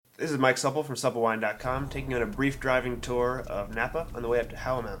This is Mike Supple from SuppleWine.com, taking you on a brief driving tour of Napa on the way up to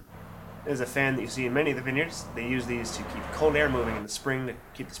Howell Mountain. There's a fan that you see in many of the vineyards. They use these to keep cold air moving in the spring, to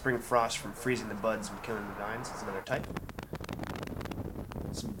keep the spring frost from freezing the buds and killing the vines. It's another type.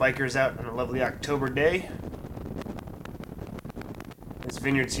 Some bikers out on a lovely October day. This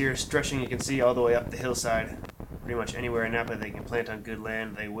vineyard's here stretching, you can see, all the way up the hillside. Pretty much anywhere in Napa they can plant on good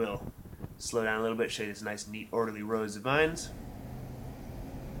land, they will. Slow down a little bit, show you this nice, neat, orderly rows of vines.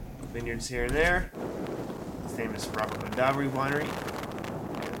 Vineyards here and there. The famous Robert Mondavi winery.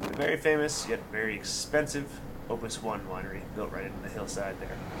 And the very famous, yet very expensive, Opus One winery, built right into the hillside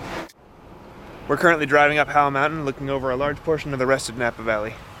there. We're currently driving up Howell Mountain, looking over a large portion of the rest of Napa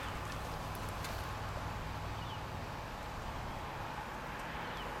Valley.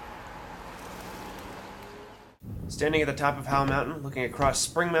 Standing at the top of Howell Mountain, looking across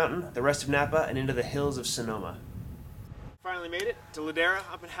Spring Mountain, the rest of Napa, and into the hills of Sonoma. Finally made it to Ladera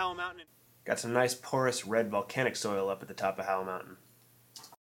up at Howell Mountain. Got some nice porous red volcanic soil up at the top of Howell Mountain.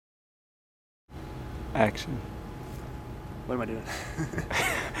 Action. What am I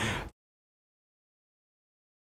doing?